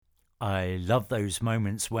I love those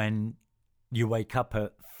moments when you wake up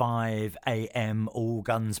at 5 a.m., all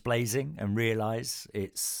guns blazing, and realise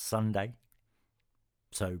it's Sunday.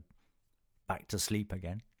 So back to sleep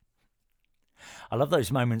again. I love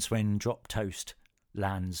those moments when drop toast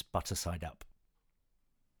lands butter side up.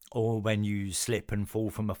 Or when you slip and fall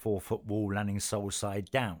from a 4-foot wall, landing soul side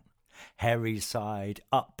down. Hairy side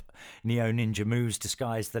up. Neo ninja moves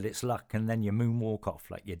disguised that it's luck, and then you moonwalk off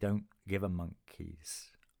like you don't give a monkeys.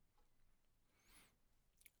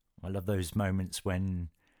 I love those moments when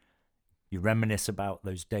you reminisce about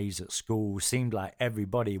those days at school. Seemed like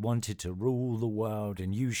everybody wanted to rule the world,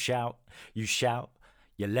 and you shout,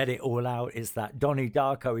 you let it all out. It's that Donnie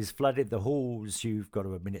Darko has flooded the halls. You've got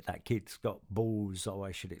to admit it, that kid's got balls. Oh,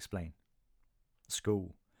 I should explain.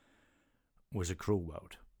 School was a cruel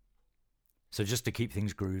world. So just to keep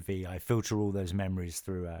things groovy, I filter all those memories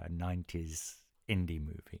through a 90s indie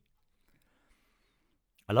movie.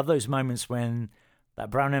 I love those moments when that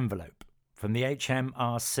brown envelope from the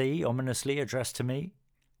HMRC, ominously addressed to me,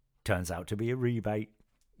 turns out to be a rebate.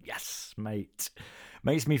 Yes, mate.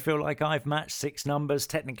 Makes me feel like I've matched 6 numbers.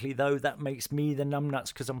 Technically, though, that makes me the numbnuts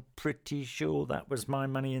because I'm pretty sure that was my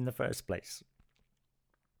money in the first place.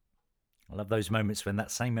 I love those moments when that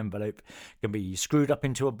same envelope can be screwed up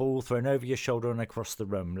into a ball, thrown over your shoulder and across the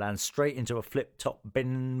room, lands straight into a flip-top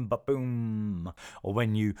bin, ba-boom. Or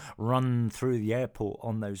when you run through the airport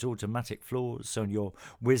on those automatic floors, so your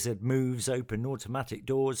wizard moves open automatic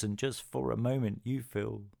doors and just for a moment you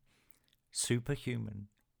feel superhuman.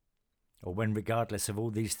 Or when, regardless of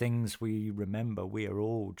all these things we remember, we are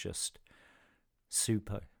all just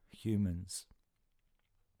superhumans.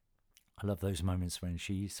 I love those moments when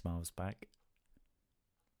she smiles back.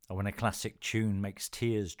 Or when a classic tune makes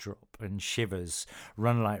tears drop and shivers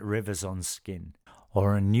run like rivers on skin.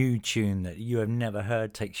 Or a new tune that you have never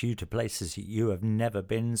heard takes you to places you have never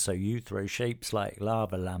been, so you throw shapes like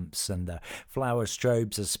lava lamps and the flower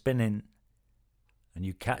strobes are spinning. And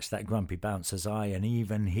you catch that grumpy bouncer's eye and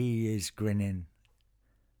even he is grinning.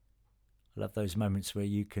 I love those moments where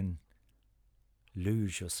you can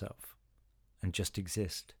lose yourself and just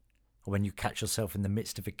exist. Or when you catch yourself in the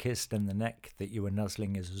midst of a kiss and the neck that you were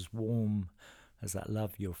nuzzling is as warm as that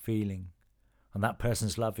love you're feeling. And that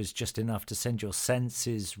person's love is just enough to send your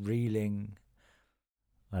senses reeling.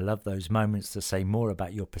 I love those moments that say more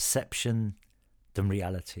about your perception than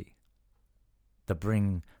reality. That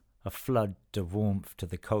bring a flood of warmth to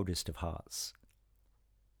the coldest of hearts.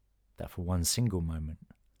 That for one single moment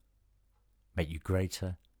make you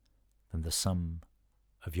greater than the sum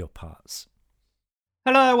of your parts.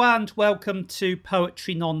 Hello and welcome to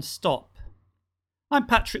Poetry Non-Stop. I'm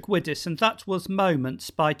Patrick Widdis and that was Moments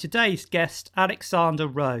by today's guest Alexander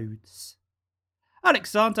Rhodes.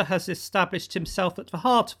 Alexander has established himself at the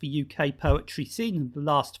heart of the UK poetry scene in the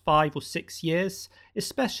last 5 or 6 years,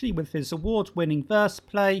 especially with his award-winning verse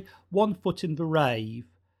play One Foot in the Rave,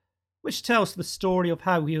 which tells the story of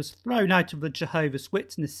how he was thrown out of the Jehovah's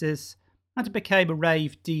Witnesses and became a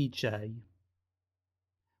rave DJ.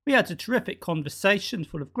 We had a terrific conversation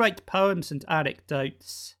full of great poems and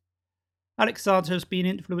anecdotes. Alexander has been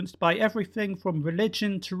influenced by everything from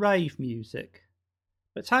religion to rave music.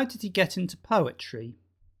 But how did he get into poetry?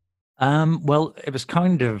 Well, it was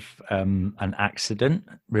kind of an accident,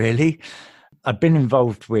 really. I've been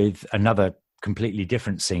involved with another completely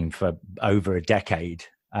different scene for over a decade.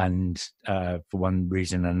 And for one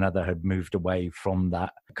reason or another had moved away from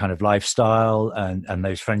that kind of lifestyle and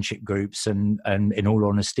those friendship groups. And in all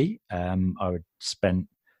honesty, I had spent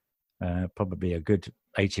probably a good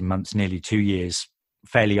 18 months, nearly 2 years,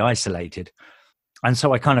 fairly isolated. And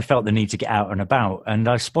so I kind of felt the need to get out and about. And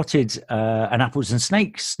I spotted an Apples and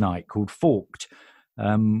Snakes night called Forked,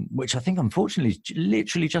 which I think unfortunately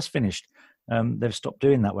literally just finished. They've stopped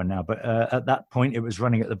doing that one now. But at that point, it was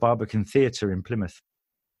running at the Barbican Theatre in Plymouth.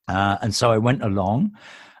 And so I went along,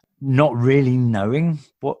 not really knowing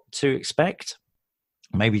what to expect,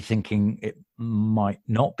 maybe thinking it might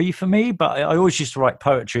not be for me, but I always used to write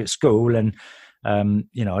poetry at school and, and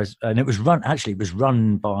it was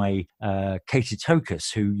run by Katie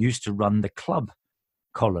Tokus, who used to run the club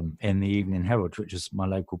column in the Evening Herald, which was my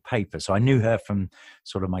local paper. So I knew her from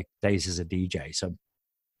sort of my days as a DJ. So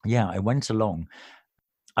yeah, I went along.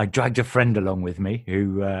 I dragged a friend along with me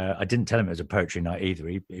who I didn't tell him it was a poetry night either.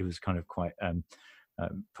 He was kind of quite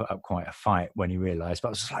put up quite a fight when he realised. But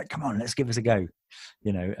I was just like, come on, let's give it a go,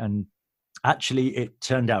 And actually, it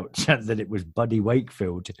turned out that it was Buddy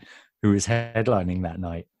Wakefield who was headlining that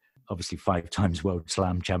night. Obviously, 5 times World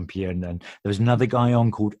Slam champion. And there was another guy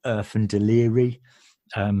on called Irfan Deliri,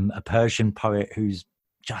 a Persian poet who's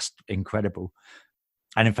just incredible.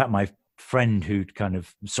 And in fact, my friend who'd kind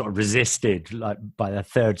of sort of resisted, like by the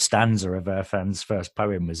third stanza of Irfan's first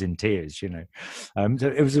poem, was in tears, so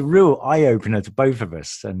it was a real eye-opener to both of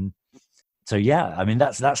us. And so, yeah, I mean,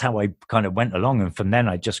 that's how I kind of went along. And from then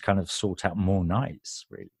I just kind of sought out more nights,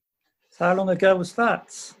 really. So how long ago was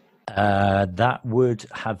that? That would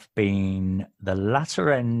have been the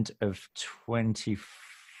latter end of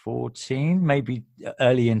 2014, maybe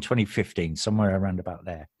early in 2015, somewhere around about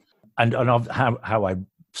there. And how I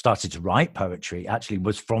started to write poetry actually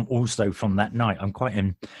was also from that night. I'm quite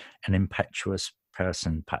an impetuous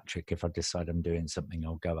person, Patrick. If I decide I'm doing something,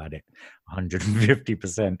 I'll go at it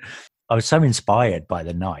 150%. I was so inspired by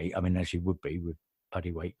the night, I mean, as you would be with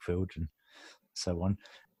Buddy Wakefield and so on,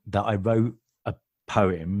 that I wrote a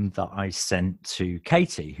poem that I sent to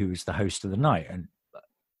Katie, who was the host of the night. And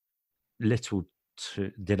little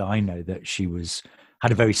did I know that she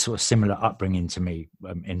had a very sort of similar upbringing to me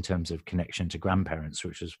in terms of connection to grandparents,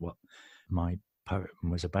 which is what my poem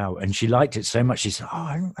was about. And she liked it so much, she said,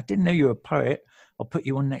 "Oh, I didn't know you were a poet. I'll put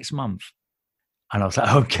you on next month." And I was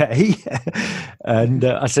like, "Okay." And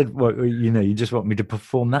I said, "Well, you just want me to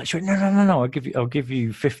perform that?" She went, No. I'll give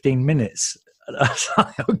you 15 minutes. And I was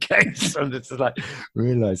like, "Okay." So I just like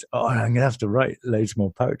realised, I'm going to have to write loads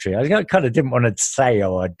more poetry. I kind of didn't want to say,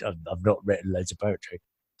 I've not written loads of poetry.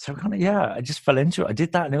 So I just fell into it. I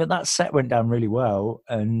did that, and that set went down really well.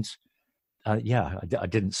 And I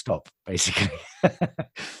didn't stop, basically.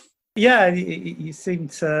 Yeah, you seem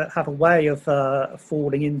to have a way of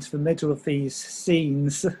falling into the middle of these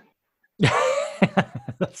scenes.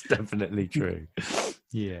 That's definitely true.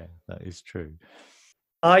 Yeah, that is true.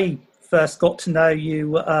 I first got to know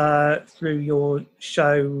you through your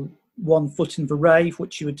show One Foot in the Rave,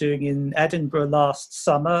 which you were doing in Edinburgh last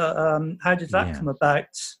summer. How did that come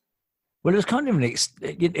about? Well, it was kind of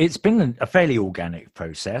it's been a fairly organic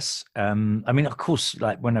process. I mean, of course,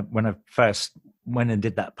 like when I first went and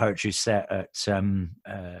did that poetry set at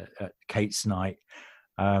Kate's night,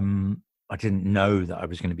 I didn't know that I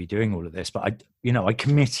was going to be doing all of this, but I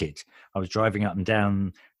committed. I was driving up and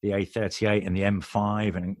down the A38 and the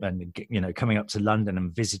M5 and coming up to London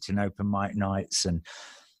and visiting open mic nights and,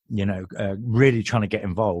 really trying to get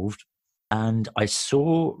involved. And I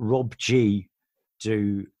saw Rob G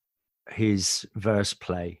do his verse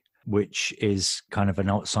play, which is kind of an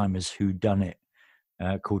Alzheimer's whodunit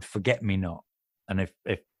called Forget Me Not. And if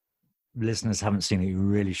listeners haven't seen it, you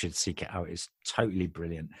really should seek it out. It's totally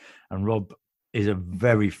brilliant. And Rob is a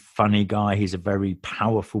very funny guy. He's a very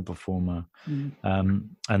powerful performer. And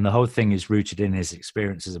the whole thing is rooted in his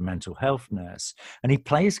experience as a mental health nurse. And he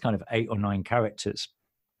plays kind of 8 or 9 characters.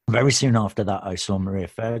 Very soon after that, I saw Maria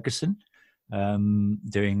Ferguson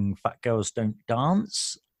doing Fat Girls Don't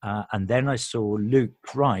Dance. And then I saw Luke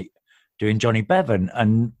Wright doing Johnny Bevan.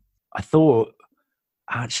 And I thought,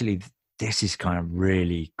 actually, this has kind of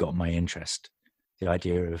really got my interest. The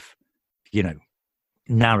idea of,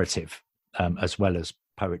 narrative as well as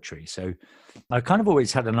poetry. So I kind of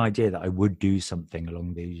always had an idea that I would do something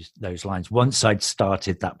along those lines once I'd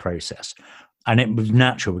started that process. And it was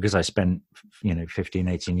natural because I spent, 15,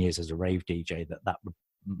 18 years as a rave DJ that would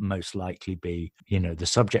most likely be, the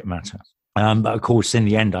subject matter. But of course, in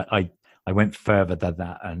the end, I went further than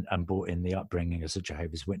that and brought in the upbringing as a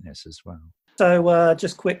Jehovah's Witness as well. So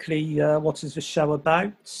just quickly, what is the show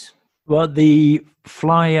about? Well, the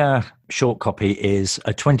flyer short copy is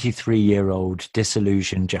a 23-year-old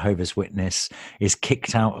disillusioned Jehovah's Witness is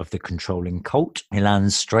kicked out of the controlling cult. He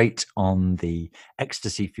lands straight on the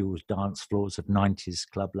ecstasy-fueled dance floors of 90s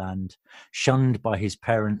clubland, shunned by his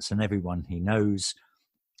parents and everyone he knows.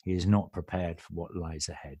 He is not prepared for what lies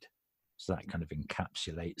ahead. So that kind of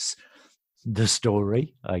encapsulates the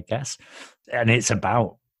story, I guess. And it's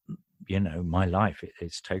about, my life.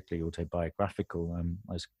 It's totally autobiographical.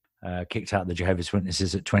 I was kicked out of the Jehovah's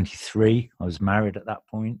Witnesses at 23. I was married at that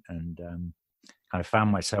point and kind of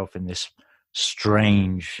found myself in this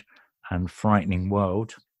strange and frightening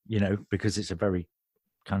world, because it's a very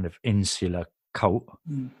kind of insular cult.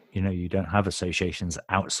 You don't have associations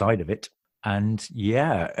outside of it. And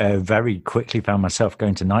very quickly found myself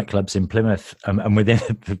going to nightclubs in Plymouth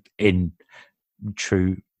and in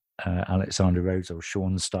true Alexander Rhodes or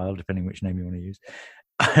Sean style, depending which name you want to use.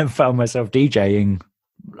 I found myself DJing.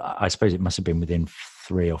 I suppose it must have been within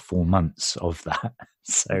 3 or 4 months of that.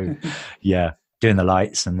 So, doing the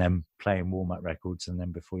lights and then playing warm-up records, and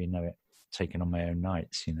then before you know it, taking on my own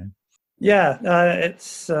nights. Yeah,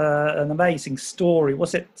 it's an amazing story.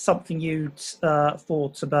 Was it something you'd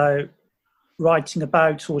thought about writing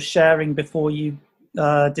about or sharing before you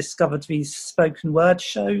discovered these spoken word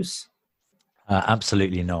shows?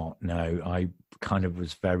 Absolutely not. No, I kind of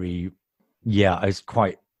was I was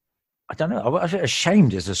quite I don't know.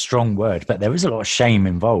 Ashamed is a strong word, but there is a lot of shame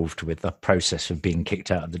involved with the process of being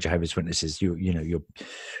kicked out of the Jehovah's Witnesses.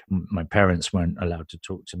 My parents weren't allowed to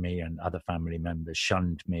talk to me, and other family members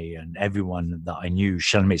shunned me, and everyone that I knew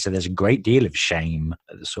shunned me. So there's a great deal of shame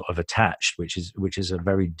sort of attached, which is a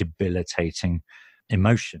very debilitating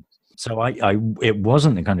emotion. So it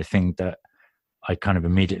wasn't the kind of thing that I kind of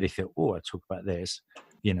immediately thought, oh, I'll talk about this.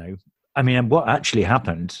 I mean, what actually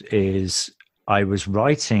happened is I was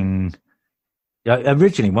writing.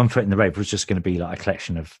 Originally, One Foot in the Rave was just going to be like a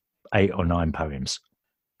collection of 8 or 9 poems.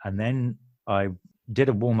 And then I did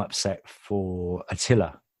a warm-up set for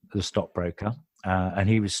Attila, the stockbroker, and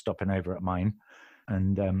he was stopping over at mine.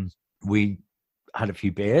 And we had a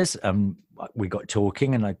few beers, and we got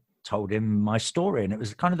talking, and I told him my story. And it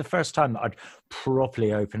was kind of the first time that I'd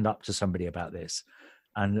properly opened up to somebody about this.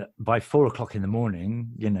 And by 4 o'clock in the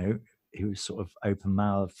morning, he was sort of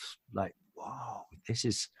open-mouthed, like, wow, this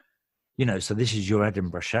is... so this is your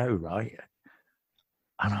Edinburgh show, right?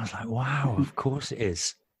 And I was like, wow, of course it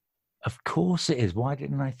is. Of course it is. Why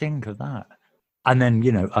didn't I think of that? And then,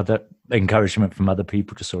 other encouragement from other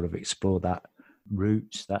people to sort of explore that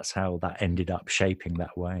route. That's how that ended up shaping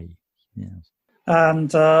that way. Yeah.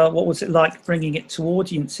 And what was it like bringing it to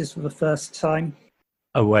audiences for the first time?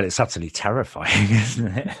 Oh, well, it's utterly terrifying,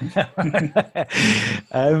 isn't it?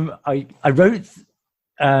 I wrote...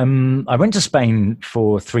 I went to Spain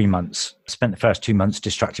for 3 months, spent the first 2 months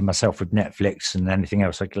distracting myself with Netflix and anything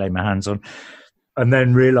else I could lay my hands on, and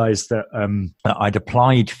then realised that I'd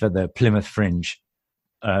applied for the Plymouth Fringe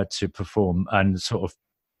to perform, and sort of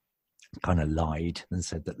kind of lied and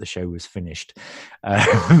said that the show was finished.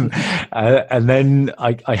 And then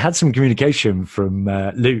I had some communication from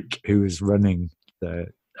Luke, who was running the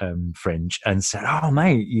Fringe, and said, oh,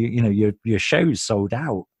 mate, your show's sold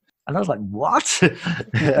out. And I was like, what?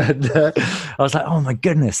 And I was like, oh my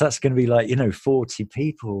goodness, that's going to be like, 40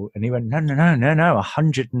 people. And he went, no,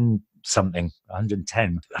 100 and something,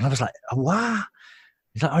 110. And I was like, oh, wow.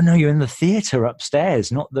 He's like, oh no, you're in the theatre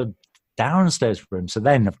upstairs, not the downstairs room. So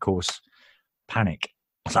then, of course, panic.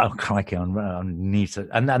 I was like, oh crikey, I need to,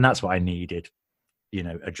 and that's what I needed,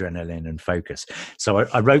 adrenaline and focus. So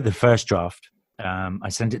I wrote the first draft. I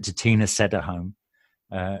sent it to Tina Sederholm,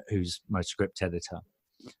 who's my script editor.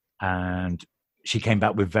 And she came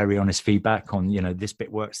back with very honest feedback on, this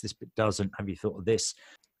bit works, this bit doesn't. Have you thought of this?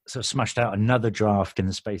 So I smashed out another draft in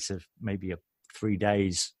the space of maybe 3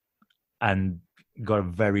 days and got a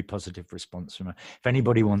very positive response from her. If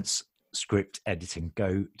anybody wants script editing,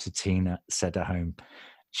 go to Tina Sederholm.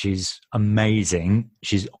 She's amazing.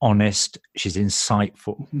 She's honest. She's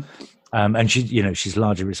insightful. And she's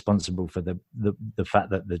largely responsible for the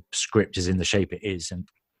fact that the script is in the shape it is.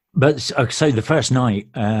 But so the first night,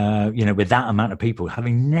 with that amount of people,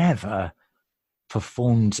 having never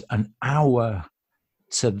performed an hour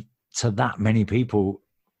to that many people,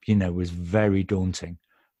 was very daunting.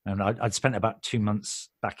 And I'd spent about 2 months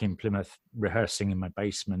back in Plymouth rehearsing in my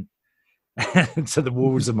basement to the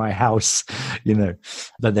walls of my house,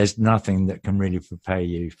 but there's nothing that can really prepare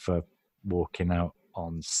you for walking out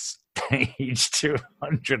on stage to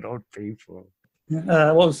 100 odd people.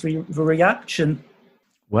 What was the reaction?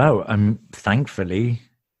 Well, thankfully,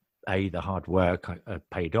 the hard work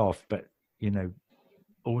paid off, but,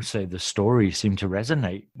 also the story seemed to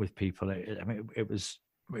resonate with people. It was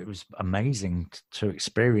amazing to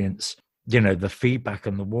experience, the feedback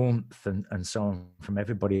and the warmth and so on from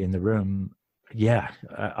everybody in the room. Yeah,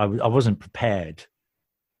 I wasn't prepared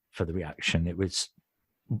for the reaction. It was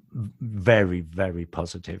very, very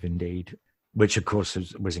positive indeed, which of course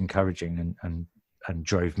was encouraging and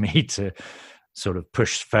drove me to sort of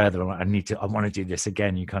push further. I want to do this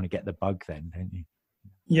again. You kind of get the bug then, don't you?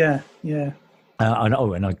 Yeah. And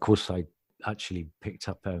of course I actually picked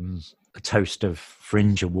up a Toast of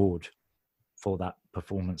Fringe award for that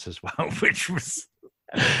performance as well, which was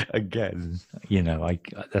again,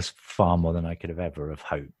 that's far more than I could have ever have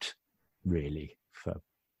hoped, really, for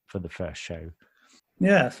the first show.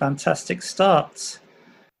 Yeah, fantastic start.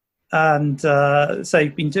 And so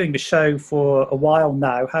you've been doing the show for a while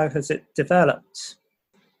now. How has it developed?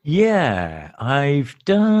 Yeah, I've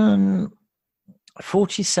done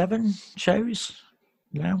 47 shows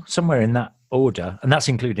now, somewhere in that order. And that's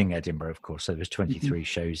including Edinburgh, of course. So there's 23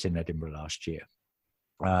 shows in Edinburgh last year.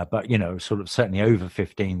 But, sort of certainly over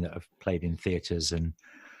 15 that have played in theatres and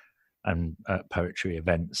poetry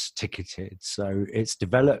events ticketed. So it's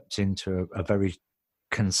developed into a very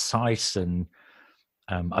concise and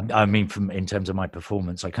in terms of my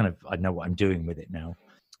performance, I know what I'm doing with it now.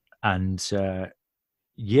 And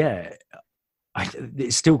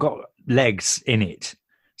it's still got legs in it.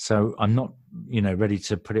 So I'm not, ready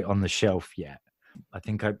to put it on the shelf yet. I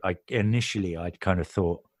think I initially I'd kind of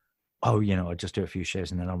thought, oh, I'll just do a few shows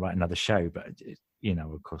and then I'll write another show. But,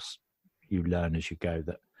 of course, you learn as you go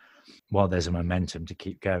that while there's a momentum to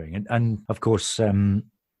keep going. And of course,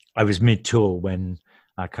 I was mid-tour when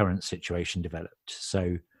our current situation developed.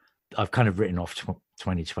 So I've kind of written off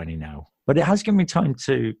 2020 now. But it has given me time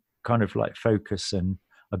to kind of like focus, and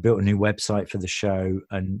I built a new website for the show.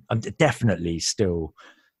 And I'm definitely still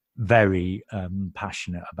very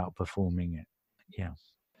passionate about performing it. Yeah.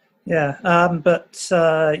 Yeah, but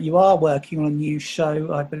you are working on a new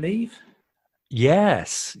show, I believe.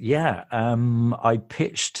 Yes, yeah. I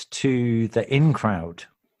pitched to the In Crowd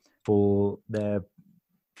for their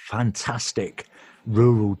fantastic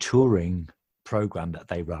rural touring program that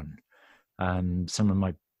they run. Some of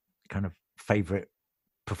my kind of favorite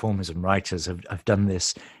performers and writers have done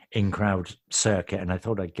this In Crowd circuit, and I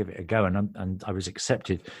thought I'd give it a go. And I was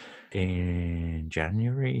accepted in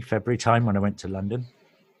February time when I went to London.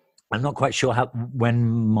 I'm not quite sure when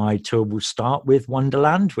my tour will start with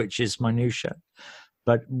Wonderland, which is my new show,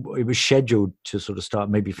 but it was scheduled to sort of start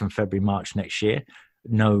maybe from February, March next year.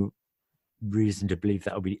 No reason to believe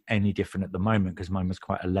that will be any different at the moment, because mine was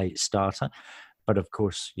quite a late starter. But of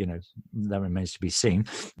course, that remains to be seen.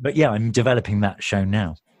 But yeah, I'm developing that show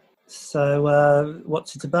now. So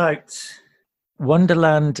what's it about?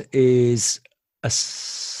 Wonderland is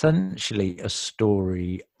essentially a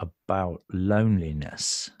story about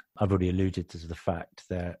loneliness. I've already alluded to the fact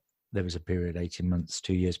that there was a period, 18 months,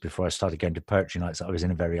 2 years before I started going to poetry nights, that I was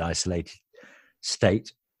in a very isolated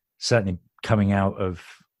state. Certainly coming out of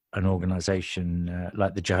an organization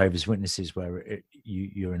like the Jehovah's Witnesses, where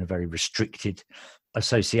you're in a very restricted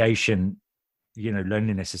association,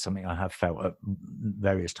 loneliness is something I have felt at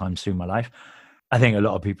various times through my life. I think a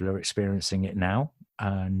lot of people are experiencing it now,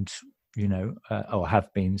 and, or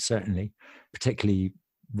have been, certainly, particularly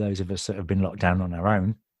those of us that have been locked down on our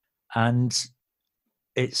own. And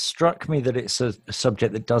it struck me that it's a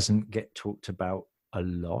subject that doesn't get talked about a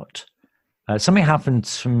lot. Something happened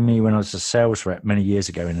to me when I was a sales rep many years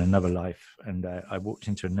ago in another life, and I walked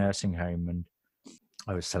into a nursing home and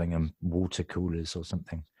I was selling them water coolers or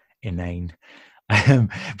something inane.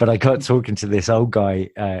 But I got talking to this old guy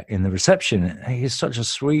in the reception. He's such a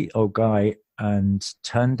sweet old guy, and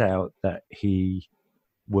turned out that he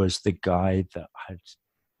was the guy that had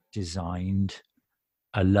designed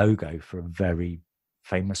a logo for a very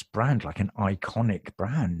famous brand, like an iconic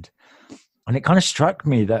brand. And it kind of struck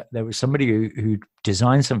me that there was somebody who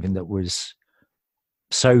designed something that was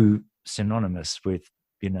so synonymous with,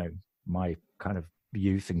 my kind of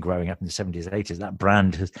youth and growing up in the 70s, 80s. That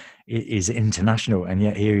brand is international. And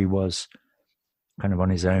yet here he was kind of on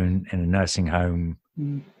his own in a nursing home.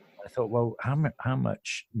 I thought, well, how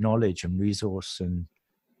much knowledge and resource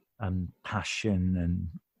and passion and,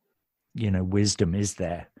 wisdom is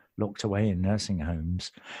there locked away in nursing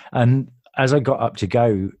homes? And as I got up to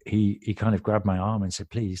go, he kind of grabbed my arm and said,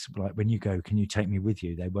 please, like, when you go, can you take me with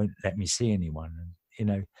you? They won't let me see anyone. And,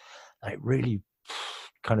 it really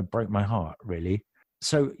kind of broke my heart, really.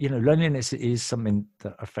 So, loneliness is something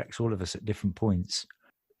that affects all of us at different points.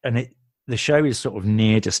 And the show is sort of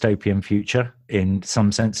near dystopian future in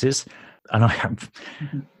some senses. And I have,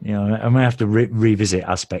 I may have to revisit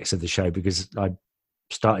aspects of the show, because I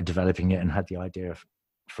started developing it and had the idea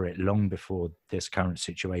for it long before this current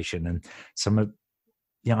situation. And some of,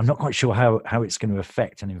 I'm not quite sure how it's going to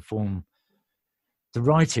affect and inform the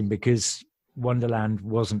writing, because Wonderland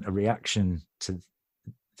wasn't a reaction to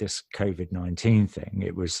this COVID-19 thing.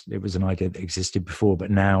 It was an idea that existed before,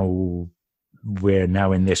 but now we're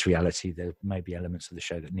in this reality. There may be elements of the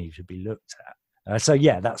show that need to be looked at. So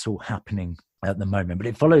yeah, that's all happening at the moment. But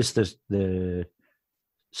it follows the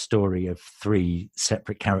story of three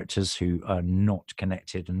separate characters who are not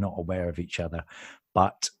connected and not aware of each other,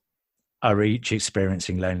 but are each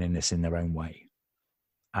experiencing loneliness in their own way.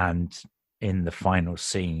 And in the final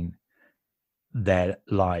scene, their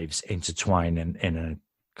lives intertwine in a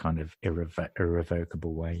kind of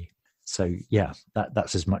irrevocable way. So yeah,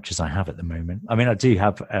 that's as much as I have at the moment. I mean, I do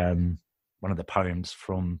have one of the poems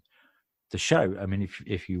from the show. I mean,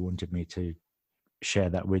 if you wanted me to share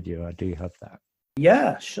that with you, I do have that.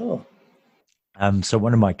 Yeah, sure. So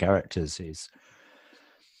one of my characters is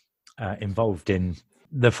involved in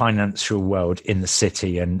the financial world in the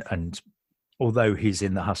city, and although he's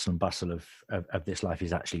in the hustle and bustle of this life,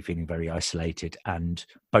 he's actually feeling very isolated, and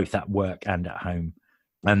both at work and at home.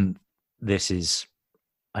 And this is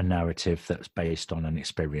a narrative that's based on an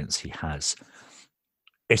experience he has.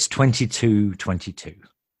 It's 22:22,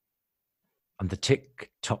 and the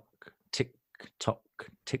tick tock, tick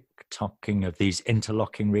tick-tocking of these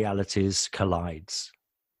interlocking realities collides.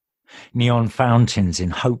 Neon fountains in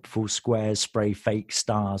hopeful squares spray fake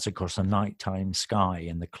stars across a nighttime sky,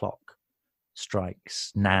 and the clock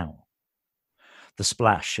strikes now. The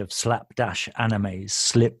splash of slapdash animes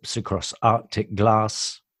slips across Arctic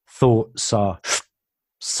glass. Thoughts are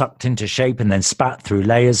sucked into shape and then spat through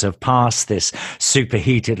layers of past, this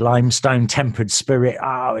superheated limestone tempered spirit.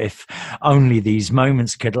 If only these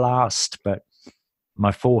moments could last. But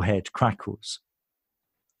my forehead crackles.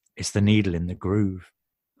 It's the needle in the groove.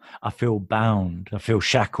 I feel bound, I feel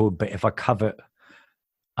shackled, but if I covet,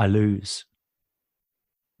 I lose.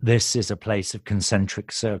 This is a place of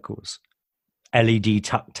concentric circles. LED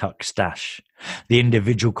tuk-tuk stash, the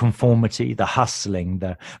individual conformity, the hustling,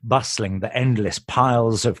 the bustling, the endless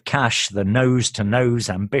piles of cash, the nose-to-nose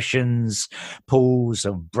ambitions, pools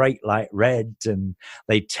of bright light red, and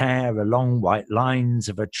they tear along white lines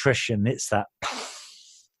of attrition. It's that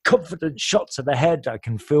confident shot to the head. I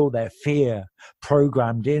can feel their fear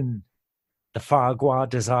programmed in. The Farquhar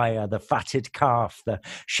desire, the fatted calf, the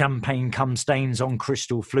champagne cum stains on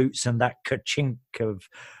crystal flutes, and that ka-chink of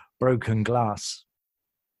broken glass.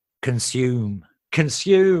 Consume.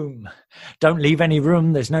 Don't leave any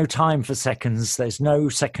room. There's no time for seconds. There's no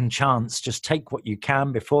second chance. Just take what you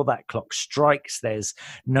can before that clock strikes. There's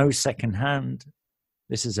no second hand.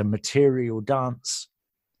 This is a material dance.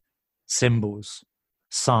 Symbols,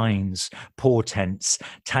 signs, portents,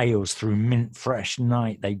 tales through mint fresh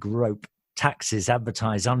night. They grope. Taxis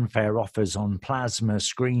advertise unfair offers on plasma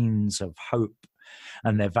screens of hope.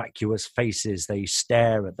 And their vacuous faces, they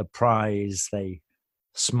stare at the prize. They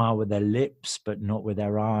smile with their lips, but not with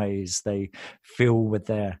their eyes. They feel with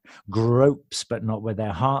their gropes, but not with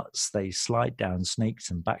their hearts. They slide down snakes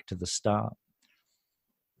and back to the start.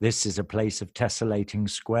 This is a place of tessellating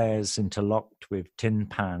squares interlocked with tin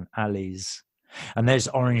pan alleys. And there's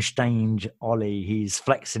orange-stained Ollie. He's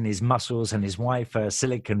flexing his muscles, and his wife are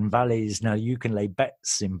Silicon Valleys. Now you can lay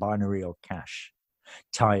bets in binary or cash.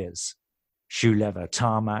 Tires. Shoe leather,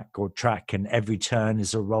 tarmac or track, and every turn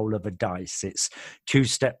is a roll of a dice. It's 2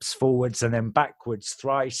 steps forwards and then backwards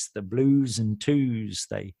thrice. The blues and twos,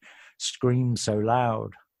 they scream so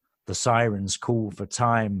loud. The sirens call for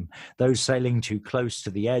time. Those sailing too close to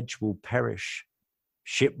the edge will perish,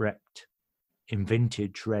 shipwrecked in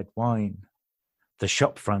vintage red wine. The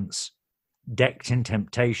shop fronts, decked in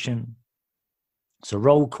temptation. It's a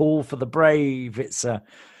roll call for the brave. It's a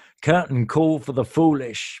curtain call for the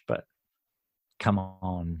foolish, but come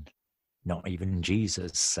on, not even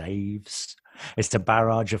Jesus saves. It's a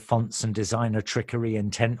barrage of fonts and designer trickery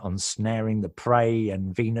intent on snaring the prey,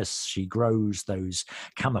 and Venus, she grows those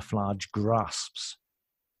camouflage grasps.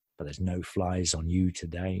 But there's no flies on you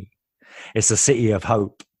today. It's a city of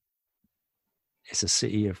hope. It's a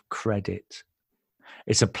city of credit.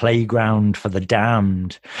 It's a playground for the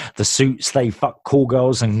damned. The suits, they fuck call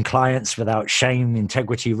girls and clients without shame.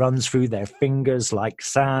 Integrity runs through their fingers like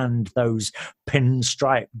sand. Those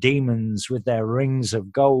pinstripe demons with their rings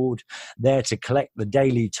of gold, there to collect the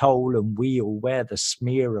daily toll, and we all wear the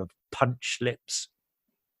smear of punch lips.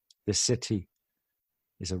 The city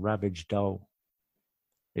is a ravaged doll.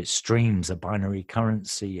 Its streams are binary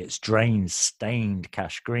currency, its drains stained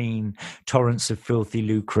cash green, torrents of filthy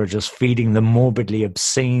lucre just feeding the morbidly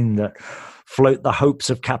obscene that float the hopes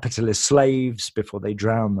of capitalist slaves before they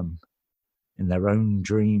drown them in their own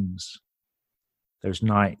dreams. Those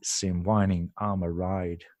knights in whining armor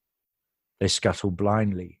ride. They scuttle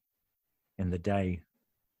blindly in the day.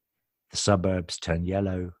 The suburbs turn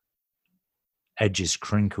yellow, edges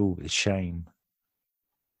crinkle with shame,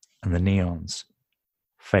 and the neons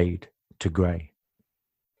fade to grey.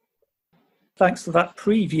 Thanks for that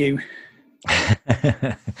preview.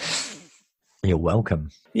 You're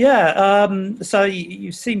welcome. Yeah, so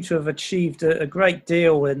you seem to have achieved a great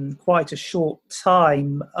deal in quite a short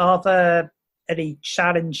time. Are there any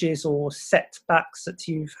challenges or setbacks that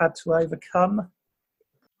you've had to overcome?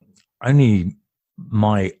 Only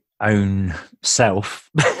my own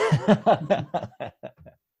self.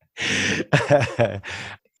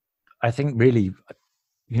 I think really,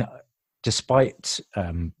 despite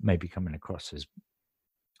maybe coming across as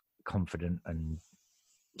confident and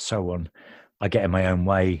so on, I get in my own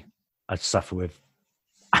way. I suffer with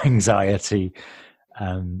anxiety,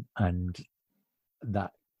 and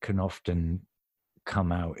that can often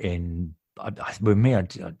come out in, with me,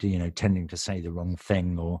 tending to say the wrong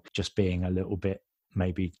thing or just being a little bit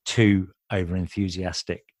maybe too over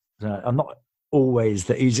enthusiastic. I'm not always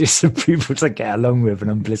the easiest of people to get along with, and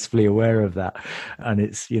I'm blissfully aware of that. And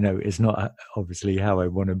it's not obviously how I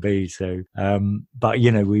want to be. So, but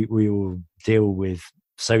we all deal with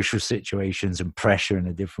social situations and pressure in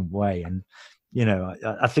a different way. And,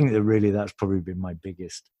 I think that really that's probably been my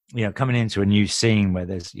biggest, coming into a new scene where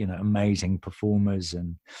there's, amazing performers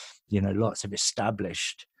and, lots of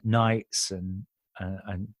established nights and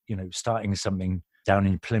starting something down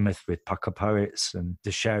in Plymouth with Pucker Poets, and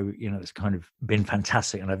the show, it's kind of been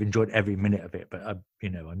fantastic, and I've enjoyed every minute of it. But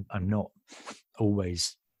I'm not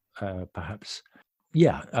always, perhaps,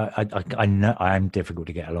 I know I am difficult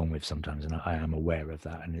to get along with sometimes, and I am aware of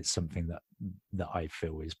that, and it's something that I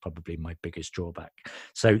feel is probably my biggest drawback.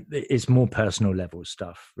 So it's more personal level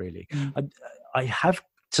stuff, really. I have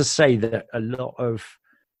to say that a lot of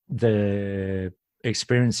the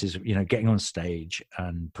experiences, getting on stage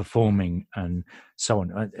and performing and so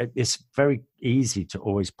on, it's very easy to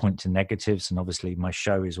always point to negatives, and obviously my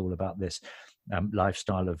show is all about this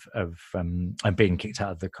lifestyle of being kicked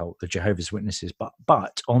out of the cult, the Jehovah's Witnesses,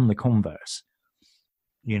 but on the converse,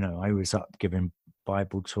 I was up giving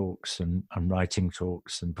Bible talks and writing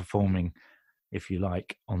talks and performing, if you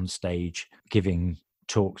like, on stage, giving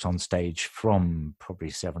talks on stage from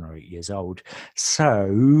probably 7 or 8 years old.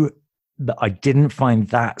 So I didn't find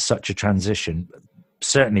that such a transition.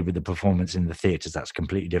 Certainly with the performance in the theatres, that's a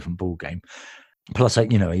completely different ballgame. Plus, I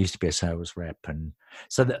used to be a sales rep, and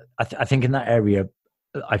so that I think in that area,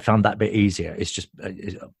 I found that bit easier. It's just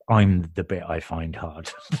I'm the bit I find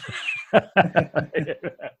hard.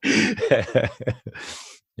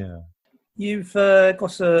 Yeah. You've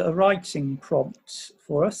got a writing prompt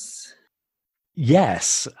for us.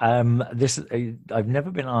 Yes, I've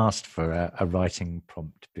never been asked for a writing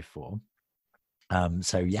prompt before.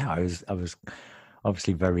 So yeah, I was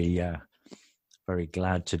obviously very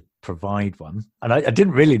glad to provide one, and I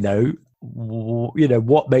didn't really know,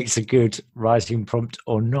 what makes a good writing prompt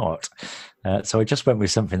or not. So I just went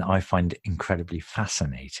with something that I find incredibly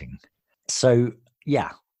fascinating. So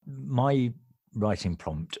yeah, my writing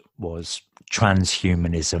prompt was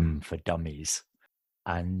transhumanism for dummies,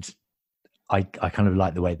 and I kind of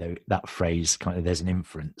like the way that phrase kind of, there's an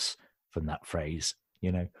inference from that phrase,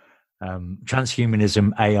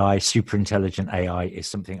 transhumanism, AI, super intelligent AI is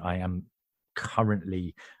something I am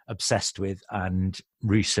currently obsessed with and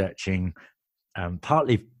researching,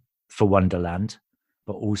 partly for Wonderland,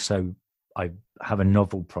 but also I have a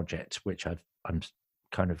novel project which I'm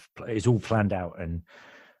kind of, it's all planned out, and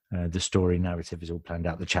the story narrative is all planned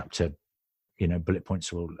out, the chapter, bullet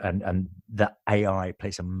points are all, and that AI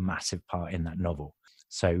plays a massive part in that novel.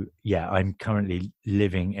 So yeah, I'm currently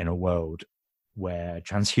living in a world where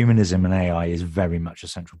transhumanism and AI is very much a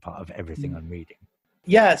central part of everything I'm reading.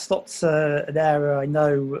 Yeah, it's not an area I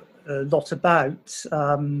know a lot about, so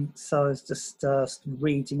I was just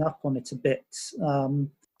reading up on it a bit. I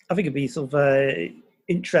think it'd be sort of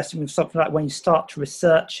interesting with something like, when you start to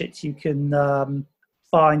research it, you can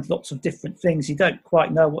find lots of different things. You don't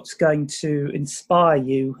quite know what's going to inspire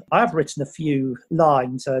you. I've written a few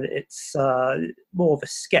lines. It's more of a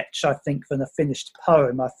sketch, I think, than a finished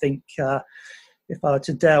poem. I think if I were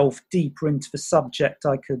to delve deeper into the subject,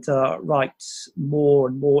 I could write more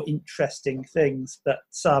and more interesting things. But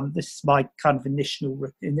this is my kind of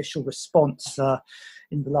initial response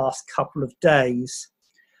in the last couple of days.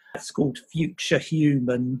 It's called Future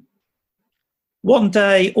Human. One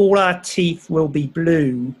day all our teeth will be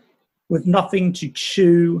blue, with nothing to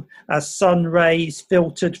chew, as sun rays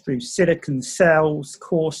filtered through silicon cells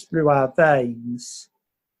course through our veins.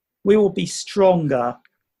 We will be stronger,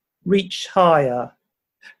 reach higher,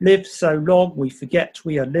 live so long we forget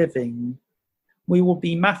we are living. We will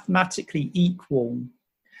be mathematically equal,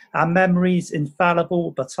 our memories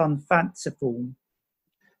infallible but unfanciful.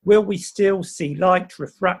 Will we still see light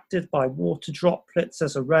refracted by water droplets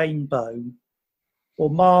as a rainbow, or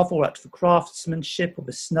marvel at the craftsmanship of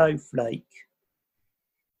a snowflake?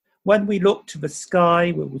 When we look to the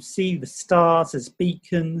sky, we will see the stars as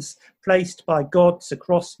beacons placed by gods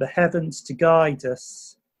across the heavens to guide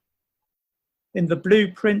us. In the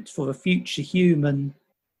blueprint for the future human,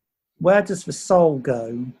 where does the soul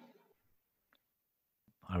go?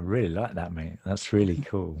 I really like that, mate. That's really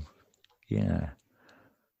cool. Yeah,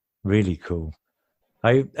 really cool.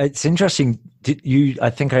 It's interesting. I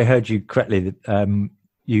think I heard you correctly that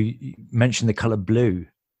you mentioned the color blue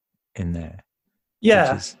in there.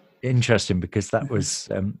 Yeah, which is interesting, because that was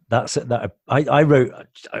I wrote.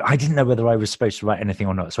 I didn't know whether I was supposed to write anything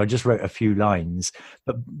or not, so I just wrote a few lines.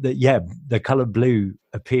 But the color blue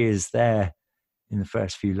appears there in the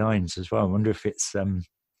first few lines as well. I wonder if it's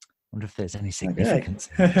wonder if there's any significance.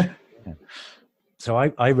 Okay. Yeah. So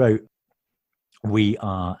I wrote, "We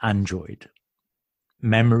are android.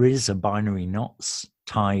 Memories are binary knots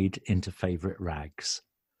tied into favorite rags.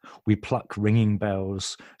 We pluck ringing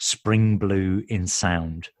bells, spring blue in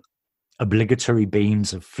sound, obligatory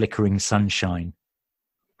beams of flickering sunshine.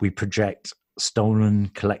 We project stolen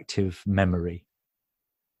collective memory,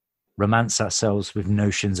 romance ourselves with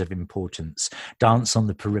notions of importance, dance on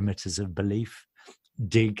the perimeters of belief,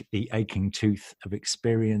 dig the aching tooth of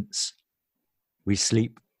experience. We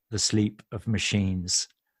sleep the sleep of machines,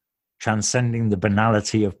 transcending the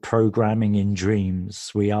banality of programming in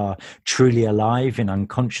dreams. We are truly alive in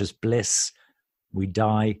unconscious bliss. We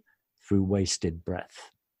die through wasted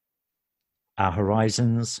breath. Our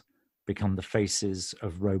horizons become the faces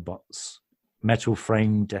of robots, metal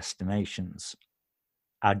framed destinations.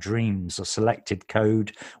 Our dreams are selected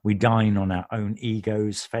code. We dine on our own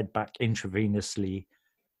egos, fed back intravenously.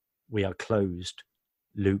 We are closed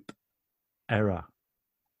loop error.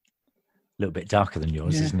 A little bit darker than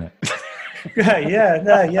yours, isn't it?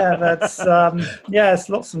 That's there's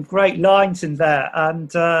lots of great lines in there, and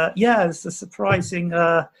there's a surprising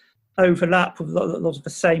overlap with a lot of the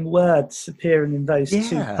same words appearing in those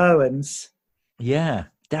two poems. Yeah,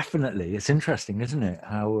 definitely. It's interesting, isn't it?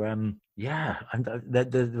 How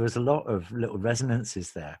there was a lot of little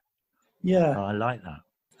resonances there. Yeah, I like that.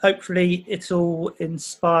 Hopefully it'll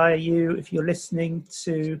inspire you, if you're listening,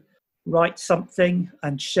 to write something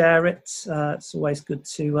and share it. It's always good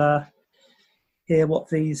to hear what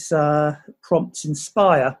these prompts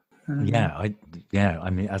inspire. I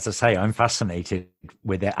mean, as I say, I'm fascinated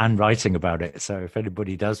with it and writing about it. So if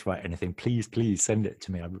anybody does write anything, please send it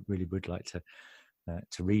to me. I really would like to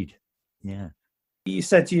read. Yeah. You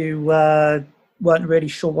said you weren't really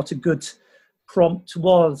sure what a good prompt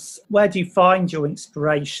was. Where do you find your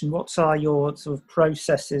inspiration? What are your sort of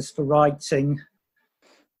processes for writing?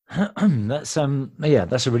 That's a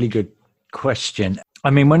really good question.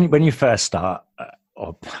 I mean, when you first start,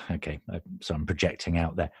 so I'm projecting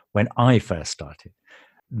out there. When I first started,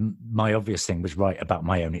 my obvious thing was write about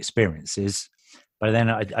my own experiences. But then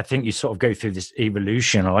I think you sort of go through this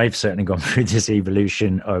evolution, or I've certainly gone through this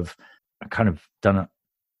evolution of kind of done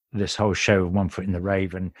this whole show of One Foot in the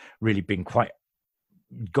Rave and really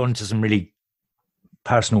gone to some really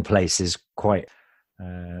personal places, quite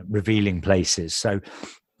revealing places. So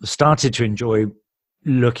started to enjoy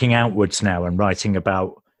looking outwards now and writing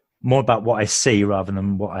more about what I see rather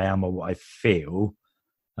than what I am or what I feel.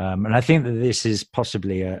 And I think that this is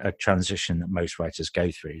possibly a transition that most writers go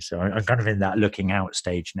through. So I'm kind of in that looking out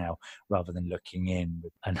stage now rather than looking in.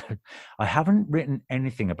 And I haven't written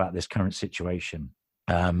anything about this current situation.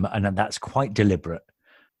 And that's quite deliberate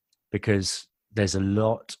because there's a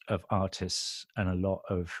lot of artists and a lot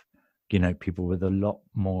of, people with a lot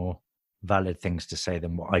more valid things to say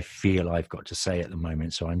than what I feel I've got to say at the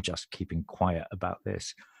moment. So I'm just keeping quiet about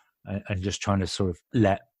this and just trying to sort of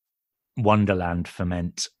let Wonderland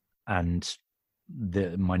ferment, and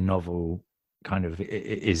my novel kind of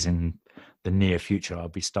is in the near future. I'll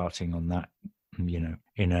be starting on that,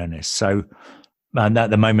 in earnest. So, and at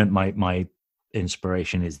the moment, my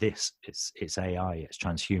inspiration is this: it's AI, it's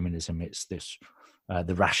transhumanism, it's this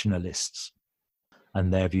the rationalists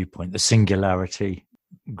and their viewpoint, the singularity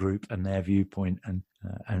group and their viewpoint,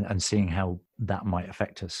 and seeing how that might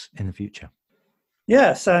affect us in the future.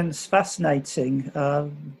 Yeah, sounds fascinating.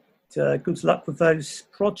 Good luck with those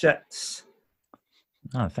projects.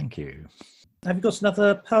 Oh, thank you. Have you got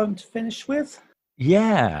another poem to finish with?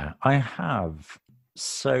 Yeah, I have.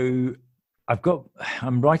 So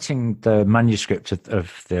I'm writing the manuscript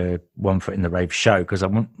of the One Foot in the Rave show because I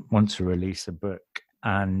want to release a book.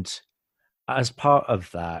 And as part of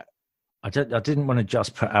that, I didn't want to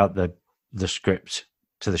just put out the script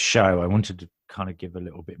to the show. I wanted to kind of give a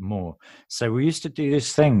little bit more. So we used to do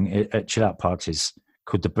this thing at chill out parties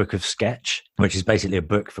called the Book of Sketch, which is basically a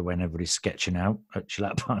book for when everybody's sketching out at chill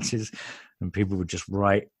out parties, and people would just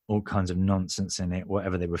write all kinds of nonsense in it,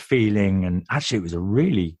 whatever they were feeling. And actually it was a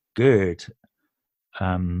really good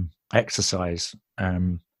exercise.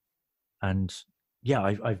 And yeah,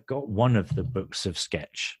 I've got one of the books of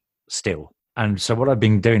sketch still. And so what I've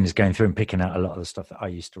been doing is going through and picking out a lot of the stuff that I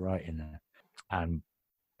used to write in there and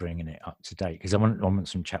bringing it up to date, because I want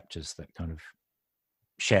some chapters that kind of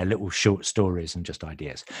share little short stories and just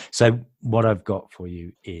ideas. So what I've got for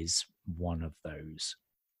you is one of those,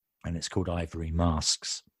 and it's called Ivory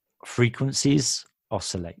Masks. Frequencies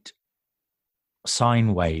oscillate.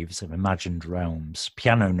 Sine waves of imagined realms.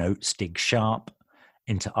 Piano notes dig sharp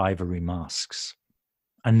into ivory masks.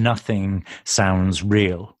 And nothing sounds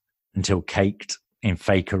real until caked in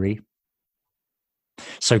fakery.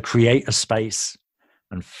 So create a space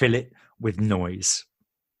and fill it with noise.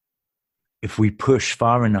 If we push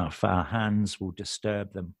far enough, our hands will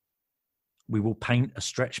disturb them. We will paint a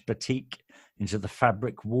stretched batik into the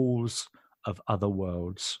fabric walls of other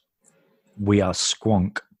worlds. We are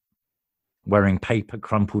Squonk, wearing paper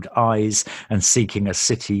crumpled eyes and seeking a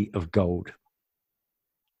city of gold.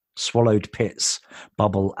 Swallowed pits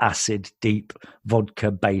bubble acid deep,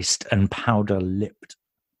 vodka-based and powder-lipped.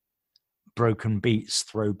 Broken beats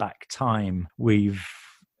throw back time. We've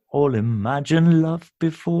all imagined love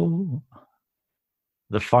before.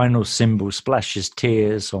 The final symbol splashes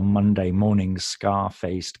tears on Monday morning's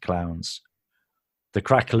scar-faced clowns. The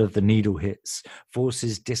crackle of the needle hits,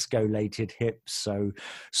 forces disco-lated hips, so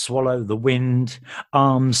swallow the wind,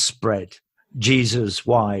 arms spread, Jesus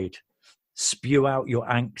wide. Spew out your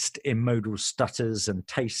angst in modal stutters and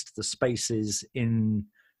taste the spaces in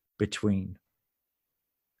between.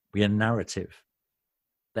 We are narrative,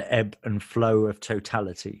 the ebb and flow of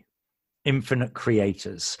totality. Infinite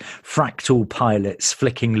creators, fractal pilots,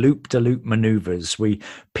 flicking loop-de-loop maneuvers. We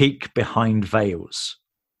peek behind veils.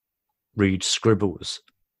 Read scribbles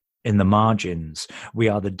in the margins. We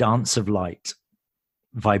are the dance of light,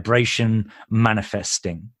 vibration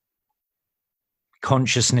manifesting.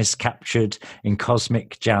 Consciousness captured in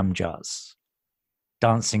cosmic jam jars.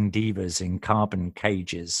 Dancing divas in carbon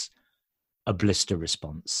cages. A blister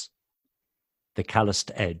response. The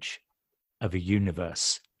calloused edge of a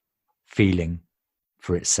universe feeling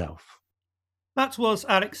for itself. That was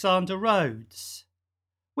Alexander Rhodes.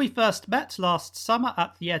 We first met last summer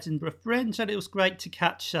at the Edinburgh Fringe and it was great to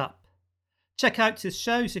catch up. Check out his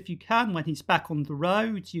shows if you can when he's back on the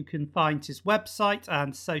road. You can find his website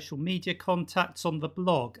and social media contacts on the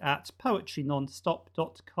blog at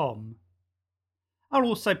poetrynonstop.com. I'll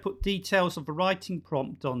also put details of the writing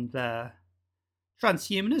prompt on there.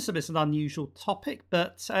 Transhumanism is an unusual topic,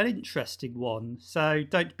 but an interesting one, so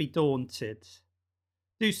don't be daunted.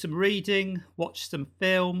 Do some reading, watch some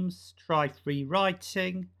films, try free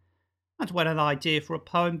writing, and when an idea for a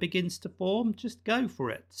poem begins to form, just go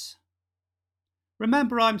for it.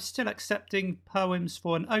 Remember, I'm still accepting poems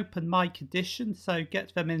for an open mic edition, so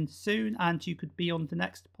get them in soon and you could be on the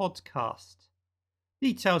next podcast.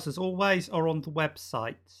 Details, as always, are on the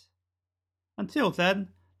website. Until then,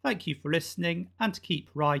 thank you for listening and keep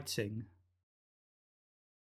writing.